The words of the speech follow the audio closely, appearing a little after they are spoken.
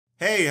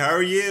Hey, how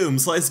are you? I'm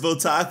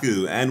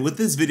SliceofOtaku, and with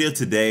this video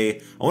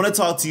today, I want to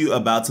talk to you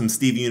about some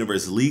Steven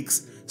Universe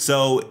leaks.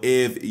 So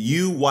if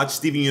you watch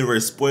Steven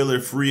Universe spoiler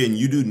free and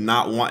you do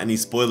not want any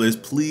spoilers,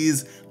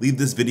 please leave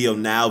this video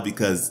now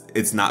because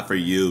it's not for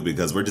you,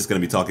 because we're just going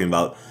to be talking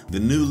about the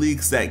new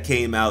leaks that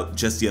came out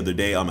just the other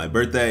day on my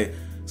birthday.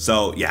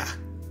 So yeah.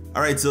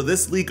 Alright, so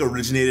this leak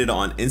originated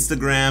on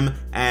Instagram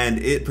and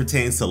it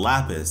pertains to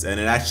Lapis, and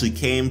it actually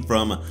came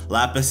from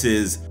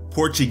Lapis's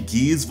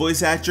Portuguese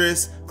voice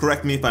actress.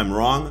 Correct me if I'm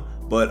wrong,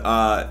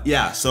 but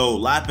yeah, so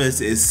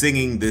Lapis is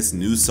singing this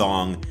new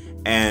song,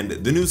 and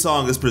the new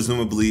song is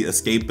presumably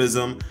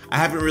escapism. I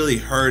haven't really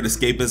heard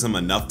escapism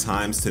enough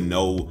times to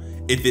know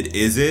if it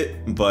is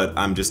it, but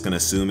I'm just gonna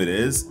assume it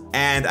is.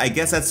 And I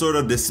guess that sort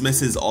of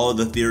dismisses all of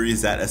the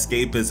theories that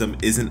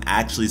escapism isn't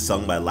actually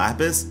sung by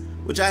Lapis,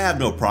 which I have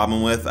no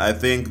problem with. I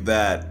think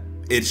that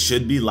it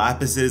should be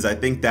Lapis's. I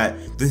think that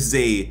this is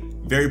a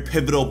very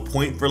pivotal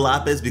point for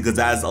Lapis because,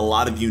 as a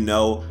lot of you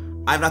know,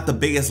 I'm not the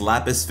biggest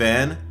Lapis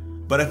fan,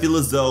 but I feel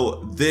as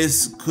though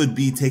this could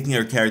be taking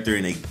her character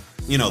in a,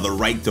 the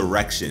right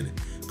direction.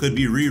 Could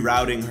be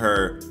rerouting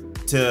her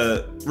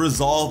to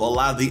resolve a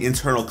lot of the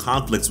internal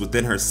conflicts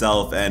within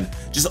herself and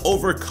just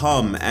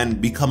overcome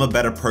and become a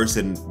better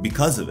person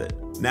because of it.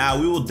 Now,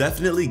 we will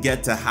definitely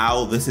get to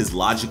how this is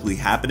logically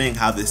happening,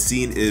 how this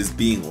scene is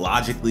being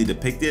logically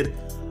depicted,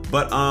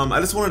 but I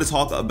just wanted to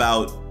talk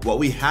about what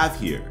we have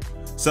here.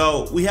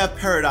 So we have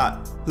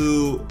Peridot,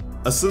 who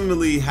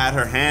assumedly had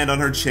her hand on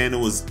her chin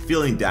and was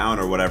feeling down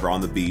or whatever on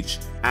the beach,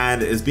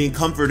 and is being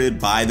comforted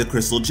by the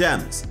crystal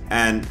gems.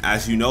 And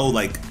as you know,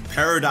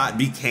 Peridot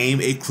became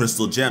a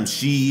crystal gem.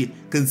 She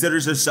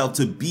considers herself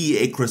to be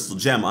a crystal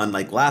gem,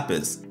 unlike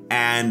Lapis.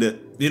 And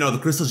the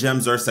crystal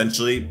gems are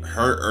essentially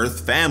her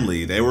Earth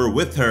family. They were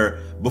with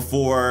her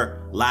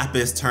before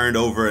Lapis turned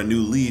over a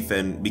new leaf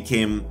and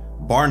became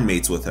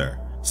barnmates with her.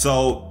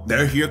 So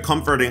they're here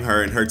comforting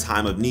her in her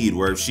time of need,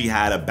 where she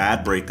had a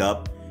bad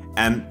breakup,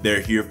 and they're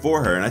here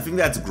for her. And I think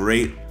that's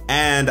great.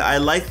 And I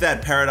like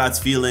that Peridot's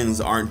feelings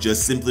aren't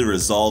just simply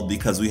resolved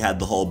because we had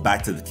the whole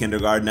Back to the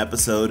Kindergarten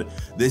episode.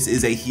 This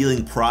is a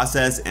healing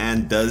process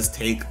and does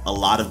take a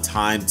lot of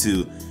time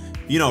to,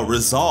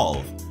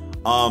 resolve.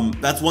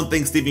 That's one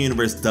thing Steven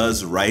Universe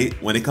does right.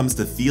 When it comes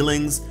to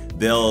feelings,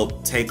 they'll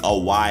take a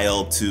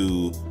while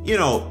to,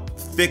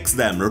 fix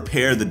them,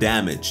 repair the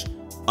damage.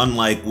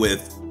 Unlike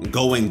with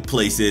going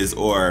places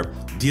or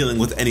dealing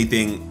with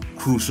anything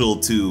crucial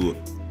to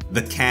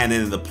the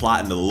canon and the plot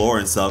and the lore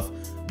and stuff.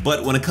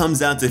 But when it comes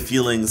down to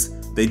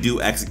feelings, they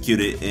do execute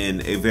it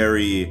in a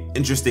very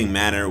interesting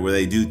manner where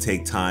they do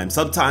take time.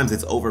 Sometimes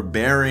it's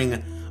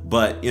overbearing,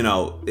 but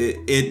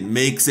it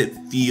makes it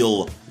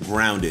feel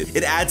grounded.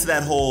 It adds to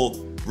that whole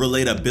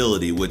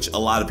relatability, which a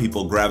lot of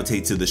people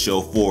gravitate to the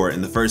show for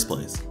in the first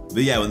place.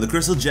 But yeah, when the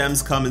crystal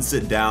gems come and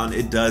sit down,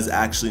 it does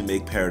actually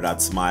make Peridot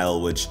smile,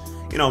 which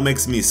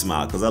makes me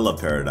smile because I love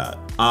Peridot.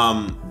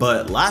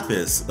 But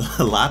Lapis,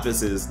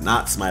 Lapis is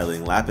not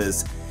smiling.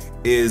 Lapis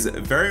is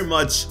very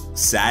much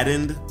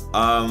saddened.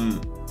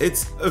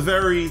 It's a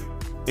very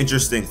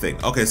interesting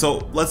thing. Okay,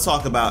 so let's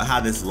talk about how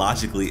this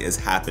logically is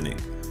happening.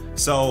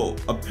 So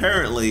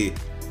apparently,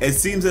 it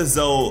seems as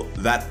though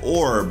that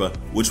orb,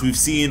 which we've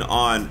seen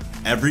on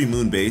every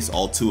moon base,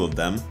 all 2 of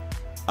them,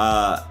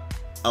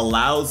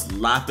 allows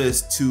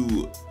Lapis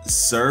to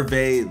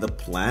survey the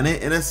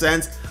planet in a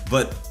sense,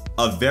 but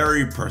a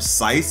very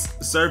precise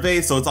survey.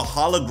 So it's a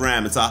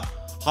hologram, it's a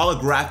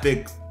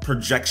holographic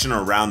projection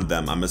around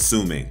them, I'm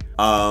assuming.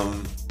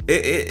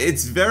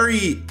 It's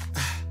very,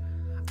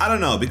 I don't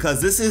know,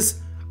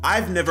 because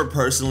I've never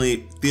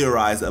personally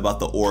theorized about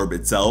the orb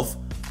itself,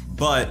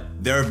 but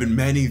there have been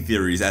many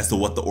theories as to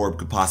what the orb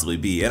could possibly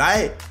be. And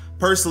I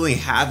personally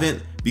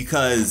haven't,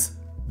 because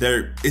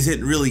there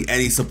isn't really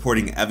any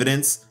supporting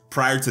evidence.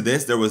 Prior to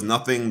this, there was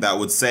nothing that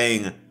was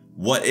saying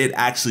what it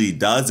actually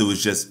does. It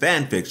was just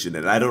fan fiction,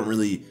 and I don't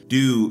really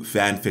do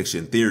fan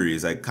fiction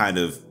theories. I kind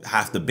of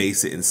have to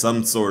base it in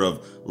some sort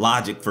of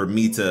logic for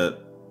me to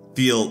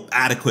feel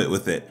adequate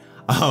with it.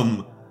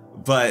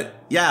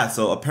 But yeah,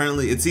 so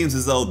apparently it seems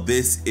as though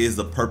this is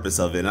the purpose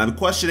of it. And I'm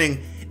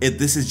questioning if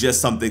this is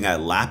just something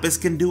that Lapis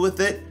can do with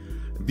it,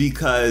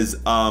 because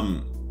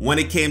when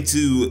it came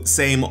to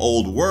Same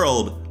Old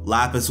World,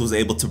 Lapis was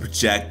able to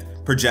project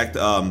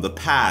the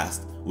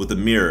past with a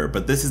mirror,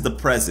 but this is the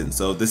present.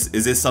 So is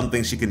this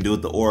something she can do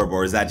with the orb,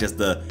 or is that just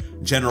the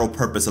general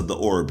purpose of the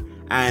orb?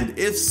 And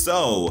if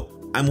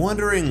so, I'm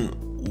wondering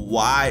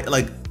why,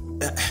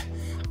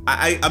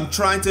 I'm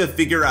trying to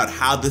figure out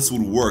how this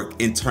would work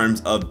in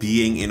terms of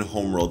being in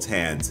Homeworld's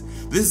hands.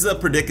 This is a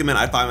predicament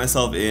I find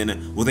myself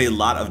in with a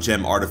lot of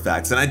gem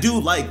artifacts, and I do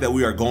like that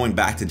we are going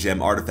back to gem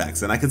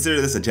artifacts, and I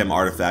consider this a gem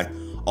artifact.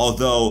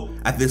 Although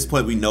at this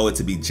point we know it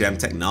to be gem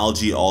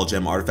technology, all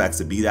gem artifacts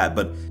to be that,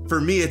 but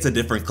for me it's a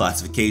different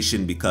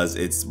classification because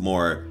it's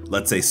more,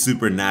 let's say,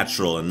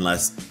 supernatural and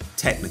less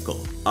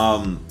technical.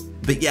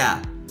 But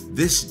yeah,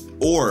 this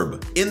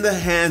orb in the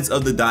hands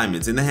of the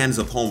diamonds, in the hands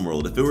of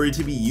Homeworld, if it were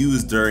to be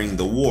used during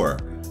the war,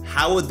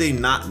 how would they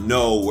not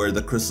know where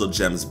the Crystal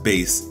Gem's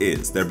base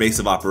is, their base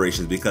of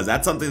operations? Because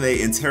that's something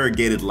they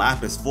interrogated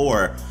Lapis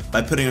for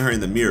by putting her in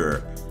the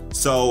mirror.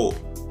 So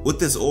with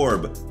this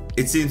orb,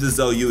 it seems as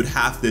though you would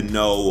have to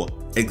know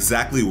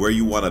exactly where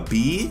you want to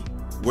be,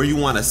 where you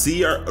want to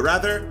see, or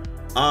rather.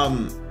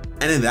 And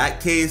in that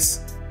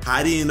case,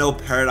 how do you know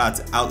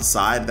Peridot's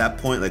outside at that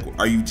point? Like,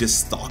 are you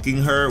just stalking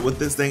her with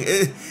this thing?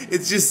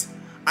 It's just,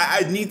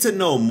 I need to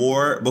know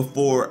more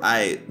before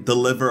I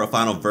deliver a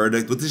final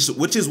verdict,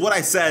 which is what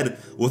I said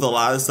with a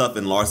lot of stuff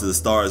in Lars of the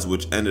Stars,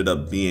 which ended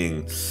up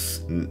being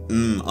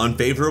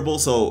unfavorable.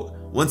 So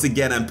once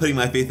again, I'm putting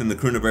my faith in the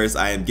Crewniverse.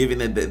 I am giving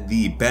it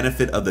the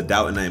benefit of the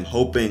doubt, and I am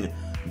hoping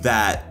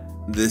that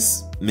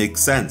this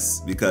makes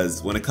sense,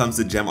 because when it comes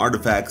to gem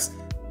artifacts,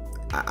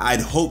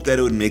 I'd hope that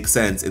it would make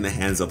sense in the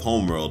hands of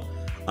Homeworld,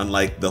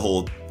 unlike the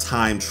whole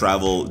time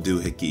travel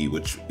doohickey,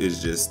 which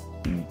is just,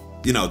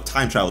 you know,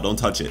 time travel, don't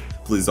touch it.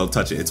 Please don't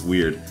touch it, it's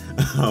weird.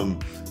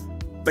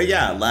 But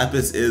yeah,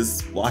 Lapis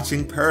is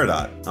watching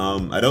Peridot.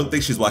 I don't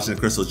think she's watching the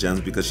Crystal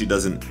Gems because she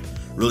doesn't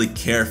really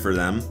care for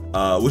them,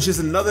 which is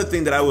another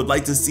thing that I would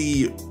like to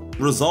see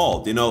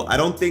resolved. You know, I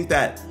don't think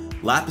that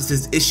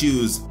Lapis's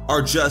issues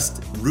are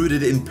just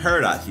rooted in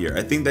Peridot here.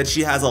 I think that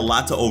she has a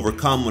lot to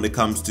overcome when it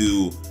comes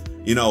to,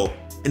 you know,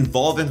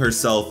 involving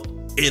herself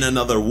in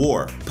another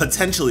war,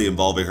 potentially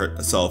involving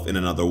herself in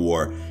another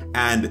war,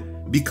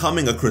 and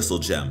becoming a Crystal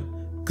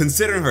Gem,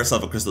 considering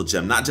herself a Crystal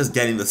Gem, not just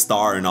getting the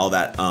star and all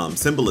that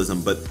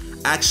symbolism, but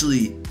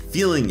actually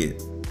feeling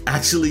it,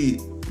 actually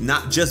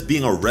not just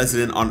being a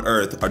resident on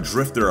Earth, a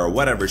drifter or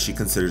whatever she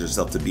considers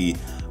herself to be,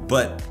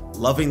 but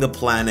loving the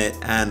planet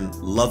and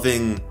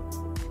loving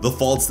the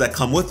faults that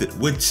come with it,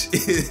 which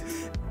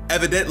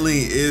evidently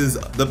is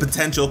the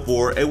potential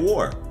for a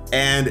war.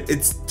 And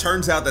it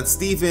turns out that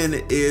Steven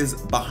is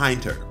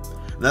behind her.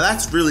 Now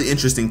that's really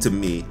interesting to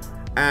me.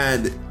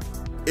 And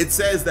it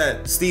says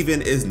that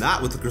Steven is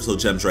not with the Crystal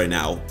Gems right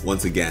now,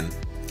 once again.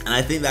 And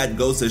I think that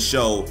goes to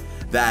show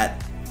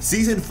that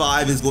season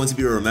 5 is going to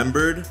be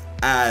remembered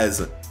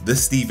as the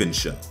Steven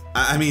show.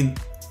 I mean,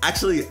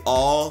 actually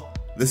all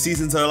the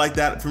seasons are like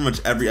that, pretty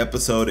much every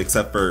episode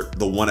except for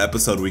the one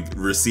episode we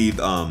received,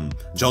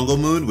 Jungle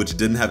Moon, which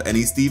didn't have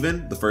any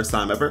Steven, the first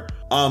time ever.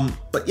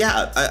 But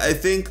yeah, I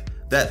think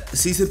that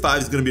season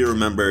 5 is going to be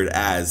remembered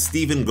as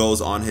Steven goes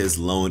on his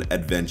lone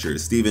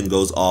adventures. Steven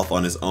goes off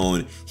on his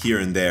own here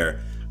and there.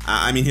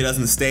 I mean, he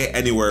doesn't stay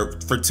anywhere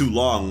for too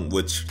long,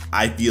 which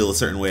I feel a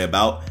certain way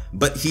about,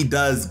 but he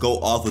does go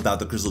off without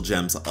the Crystal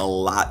Gems a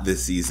lot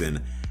this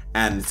season.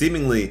 And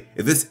seemingly,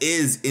 if this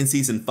is in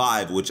season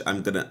 5, which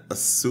I'm gonna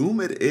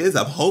assume it is,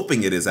 I'm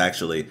hoping it is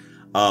actually,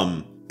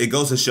 it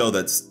goes to show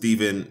that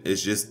Steven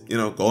is just, you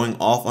know, going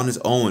off on his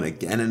own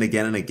again and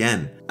again and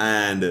again.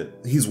 And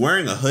he's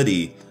wearing a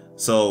hoodie.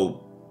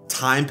 So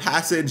time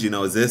passage, you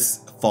know, is this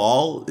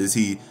fall? Is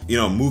he, you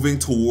know, moving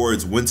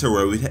towards winter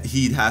where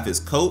he'd have his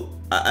coat?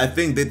 I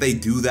think that they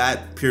do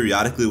that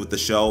periodically with the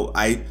show.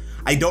 I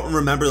don't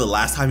remember the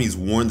last time he's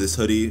worn this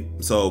hoodie.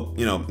 So,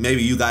 you know,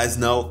 maybe you guys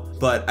know,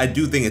 but I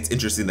do think it's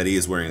interesting that he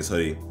is wearing his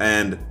hoodie.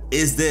 And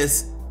is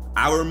this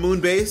our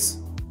moon base?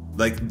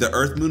 Like the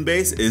Earth moon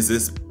base? Is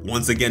this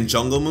once again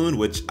Jungle Moon,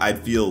 which I'd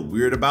feel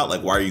weird about?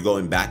 Like, why are you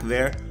going back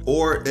there?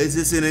 Or is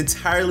this an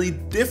entirely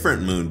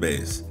different moon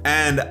base?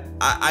 And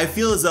I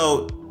feel as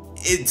though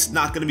it's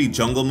not gonna be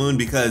Jungle Moon,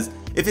 because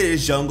if it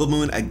is Jungle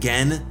Moon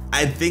again,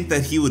 I think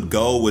that he would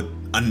go with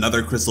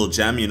another Crystal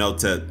Gem, you know,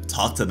 to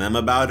talk to them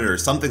about it or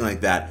something like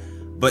that.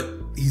 But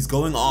he's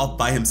going off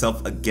by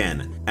himself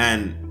again.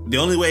 And the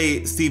only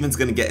way Steven's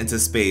gonna get into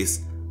space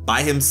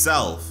by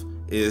himself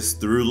is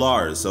through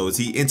Lars. So is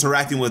he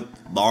interacting with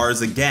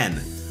Lars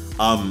again?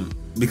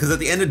 Because at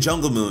the end of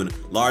Jungle Moon,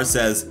 Lars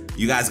says,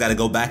 you guys gotta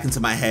go back into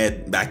my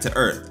head, back to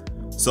Earth.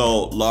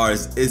 So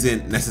Lars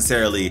isn't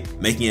necessarily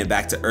making it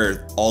back to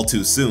Earth all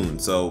too soon.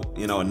 So,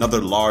 you know, another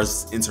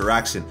Lars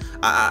interaction.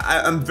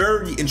 I'm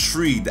very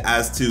intrigued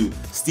as to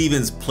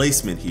Steven's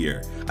placement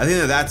here. I think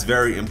that that's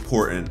very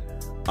important.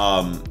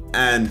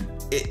 And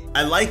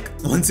I like,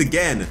 once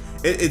again,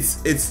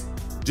 it's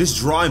just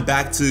drawing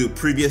back to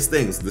previous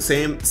things. The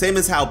same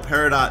as how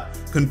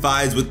Peridot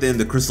confides within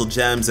the Crystal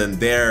Gems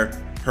and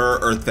her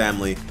Earth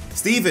family.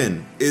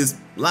 Steven is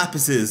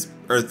Lapis's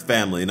Earth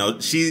family. You know,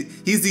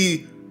 he's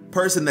the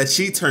person that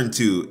she turned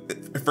to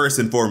first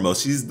and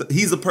foremost. He's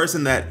the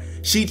person that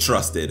she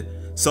trusted.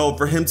 So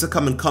for him to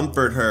come and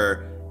comfort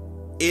her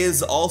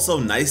is also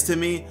nice to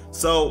me.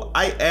 So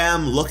I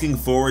am looking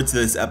forward to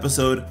this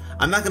episode.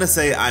 I'm not gonna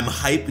say I'm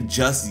hyped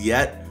just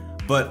yet,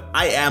 but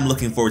I am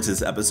looking forward to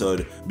this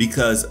episode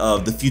because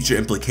of the future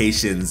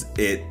implications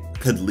it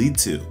could lead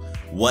to.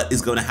 What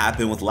is going to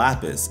happen with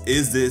Lapis?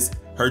 Is this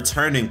her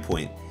turning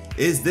point?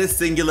 Is this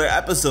singular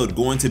episode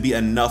going to be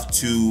enough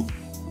to,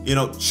 you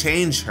know,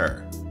 change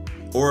her?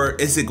 Or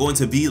is it going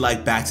to be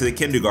like Back to the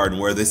Kindergarten,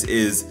 where this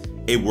is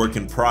a work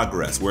in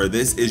progress, where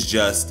this is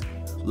just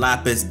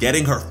Lapis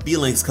getting her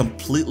feelings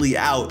completely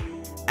out,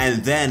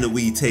 and then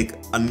we take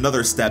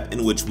another step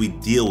in which we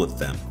deal with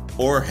them?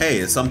 Or hey,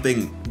 is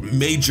something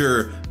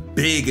major,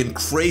 big, and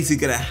crazy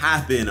gonna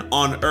happen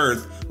on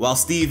Earth while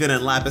Steven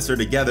and Lapis are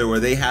together where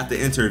they have to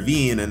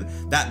intervene and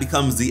that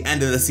becomes the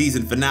end of the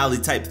season finale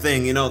type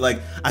thing, you know, like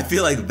I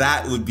feel like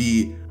that would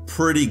be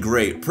pretty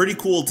great. Pretty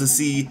cool to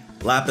see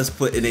Lapis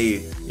put in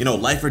a, you know,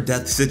 life or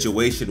death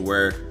situation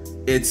where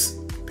it's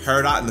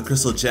Peridot and the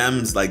Crystal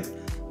Gems, like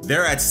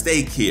they're at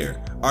stake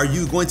here. Are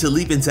you going to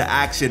leap into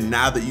action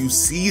now that you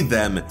see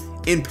them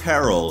in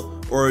peril,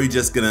 or are you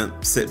just gonna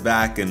sit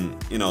back and,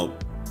 you know,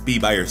 be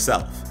by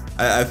yourself?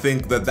 I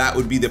think that that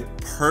would be the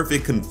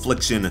perfect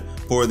confliction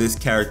for this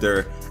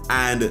character,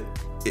 and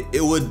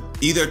it would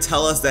either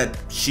tell us that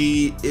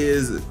she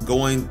is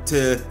going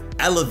to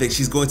elevate,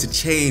 she's going to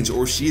change,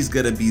 or she's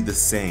gonna be the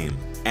same.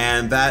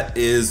 And that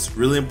is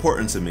really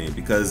important to me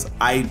because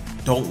I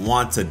don't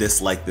want to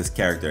dislike this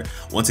character.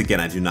 Once again,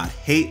 I do not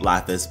hate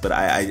Lapis, but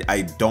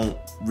I don't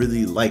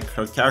really like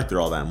her character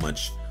all that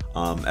much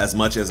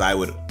as I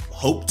would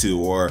hope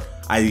to, or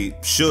I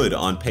should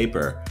on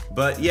paper.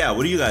 But yeah,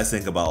 what do you guys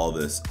think about all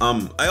this?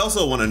 I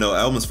also want to know,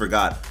 I almost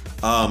forgot,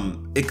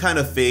 it kind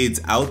of fades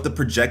out the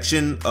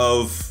projection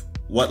of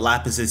what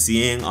Lapis is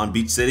seeing on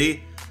Beach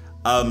City.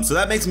 So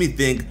that makes me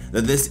think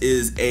that this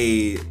is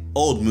a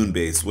old moon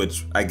base,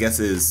 which I guess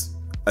is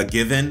a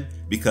given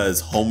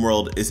because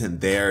Homeworld isn't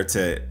there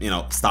to, you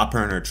know, stop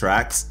her in her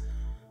tracks.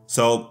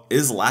 So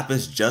is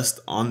Lapis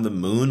just on the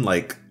moon,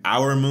 like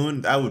our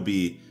moon? That would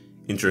be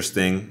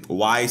interesting.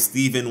 Why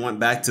Steven went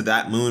back to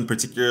that moon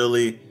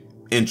particularly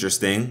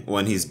interesting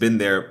when he's been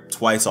there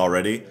twice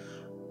already.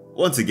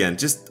 Once again,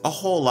 just a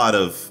whole lot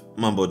of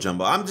mumbo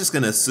jumbo. I'm just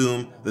gonna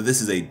assume that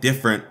this is a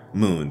different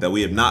moon that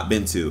we have not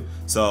been to.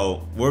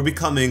 So we're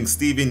becoming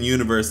Steven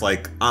Universe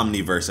like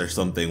Omniverse or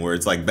something where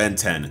it's like Ben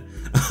 10.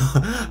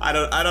 I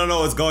don't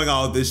know what's going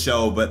on with this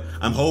show, but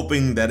I'm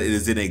hoping that it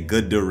is in a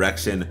good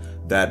direction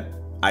that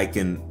I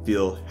can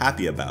feel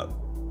happy about.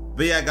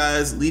 But yeah,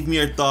 guys, leave me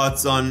your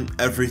thoughts on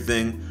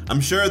everything.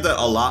 I'm sure that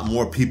a lot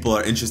more people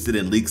are interested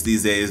in leaks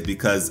these days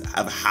because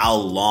of how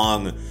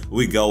long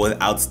we go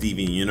without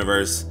Steven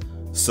Universe.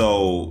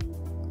 So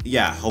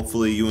yeah,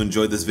 hopefully you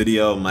enjoyed this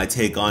video, my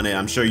take on it.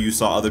 I'm sure you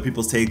saw other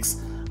people's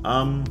takes.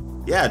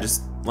 Yeah,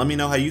 just let me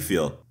know how you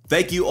feel.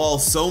 Thank you all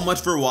so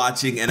much for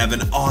watching and have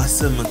an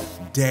awesome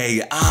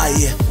day.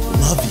 I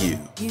love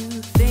you.